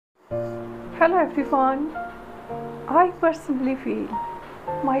Hello everyone. I personally feel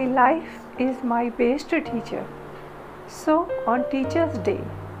my life is my best teacher. So on Teacher's Day,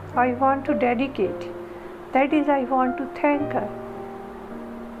 I want to dedicate, that is, I want to thank her.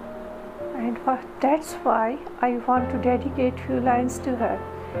 And that's why I want to dedicate few lines to her.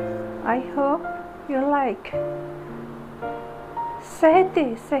 I hope you like. सहते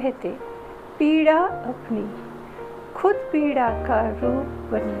सहते पीड़ा अपनी खुद पीड़ा का रूप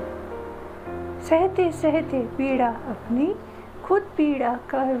बनी, सहते सहते पीड़ा अपनी खुद पीड़ा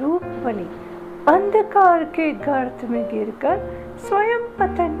का रूप बनी, अंधकार के गर्त में गिरकर स्वयं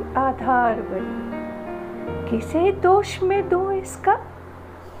पतन आधार बनी। किसे दोष में दूं इसका,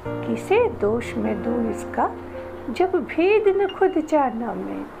 किसे दोष में दूं इसका, जब भेद न खुद जाना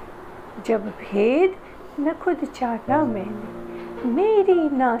मैंने, जब भेद न खुद जाना मैंने, मेरी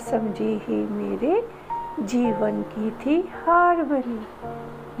ना समझी ही मेरे जीवन की थी हार बनी,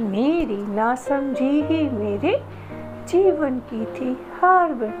 मेरी ना समझी ही मेरे जीवन की थी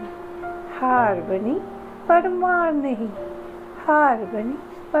हार बनी पर मार नहीं, हार बनी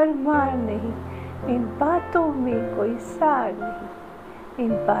पर मार नहीं, इन बातों में कोई सार नहीं,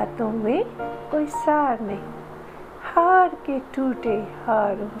 इन बातों में कोई सार नहीं, हार के टूटे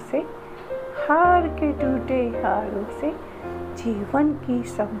हारों से, हार के टूटे हारों से जीवन की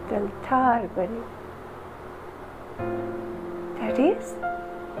समतल धार बनी। That is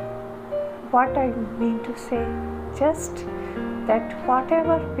what I mean to say, just that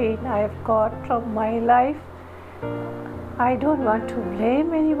whatever pain I have got from my life, I don't want to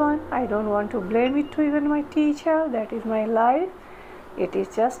blame anyone, I don't want to blame it to even my teacher, that is my life. It is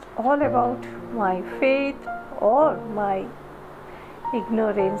just all about my faith or my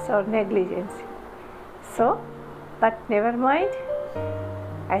ignorance or negligence. So, but never mind,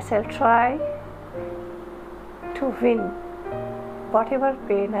 I shall try to win whatever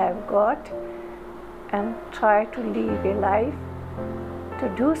pain I have got and try to live a life to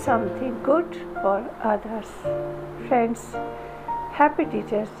do something good for others. Friends, happy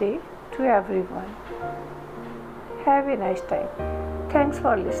Teacher's Day to everyone. Have a nice time. Thanks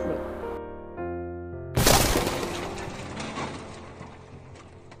for listening.